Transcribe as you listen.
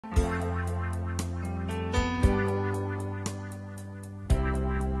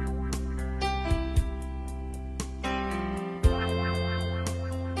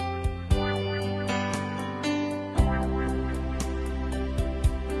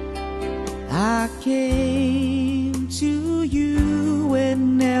I came to you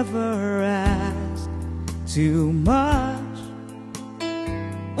and never asked too much,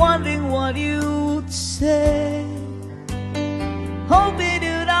 wondering what you'd say, hoping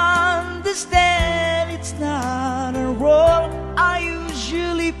you'd understand it's not a role I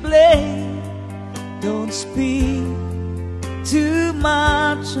usually play. Don't speak too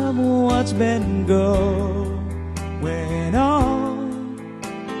much of what's been going on.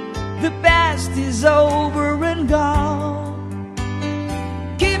 The past is over and gone.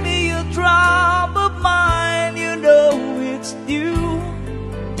 Give me your drop of mine, you know it's due.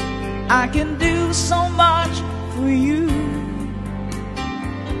 I can do so much for you.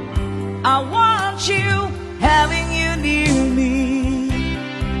 I want you, having you near me,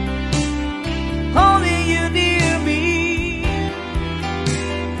 holding you near me.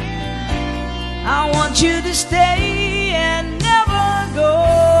 I want you to stay and never go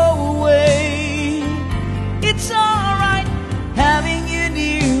away. It's alright having you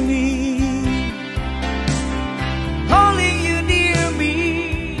near me, holding you near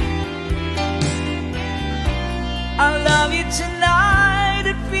me. I love you tonight,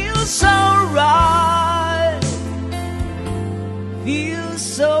 it feels so right, feels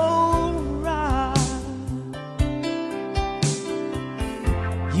so right.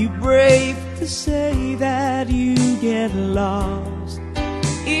 You brave to say that you get lost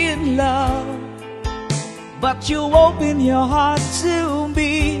in love, but you open your heart to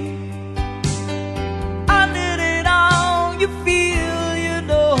me. Under it all you feel, you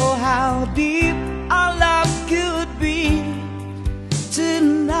know how deep our love could be.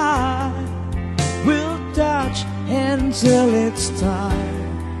 Tonight we'll touch until it's time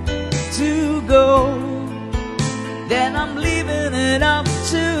to go. Then I'm leaving it up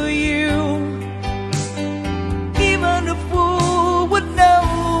to you. Even a fool would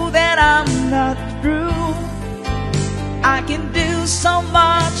know that I'm not through. I can do so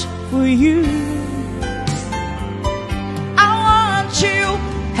much for you. I want you,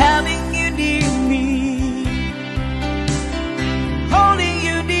 having you near me, holding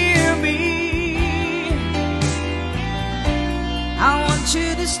you near me. I want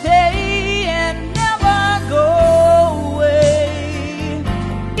you to stay and never go away.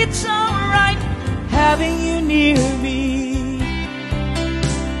 It's alright having you near me,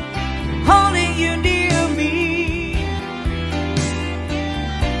 holding you near me.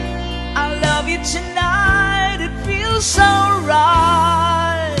 I love you tonight, it feels so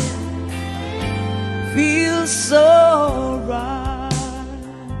right, feels so right.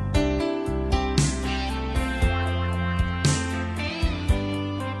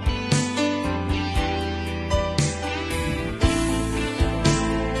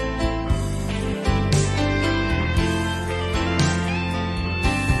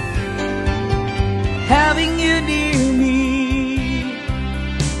 Having you near me,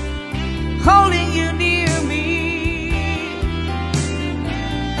 holding you near me.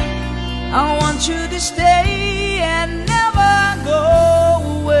 I want you to stay and never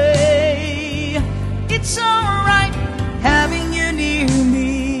go away. It's alright having you near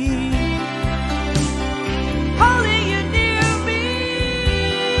me, holding you near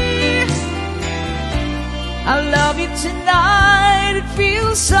me. I love you tonight, it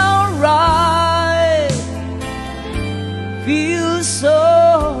feels so right, feels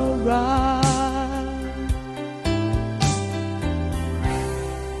so right.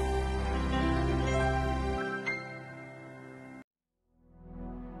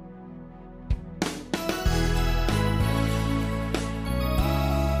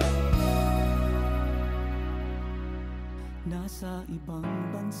 Nasa ibang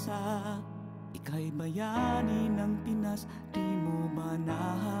bansa, ika'y bayani ng Pinas. Di mo ba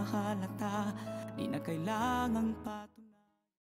nahahalata, di na kailangang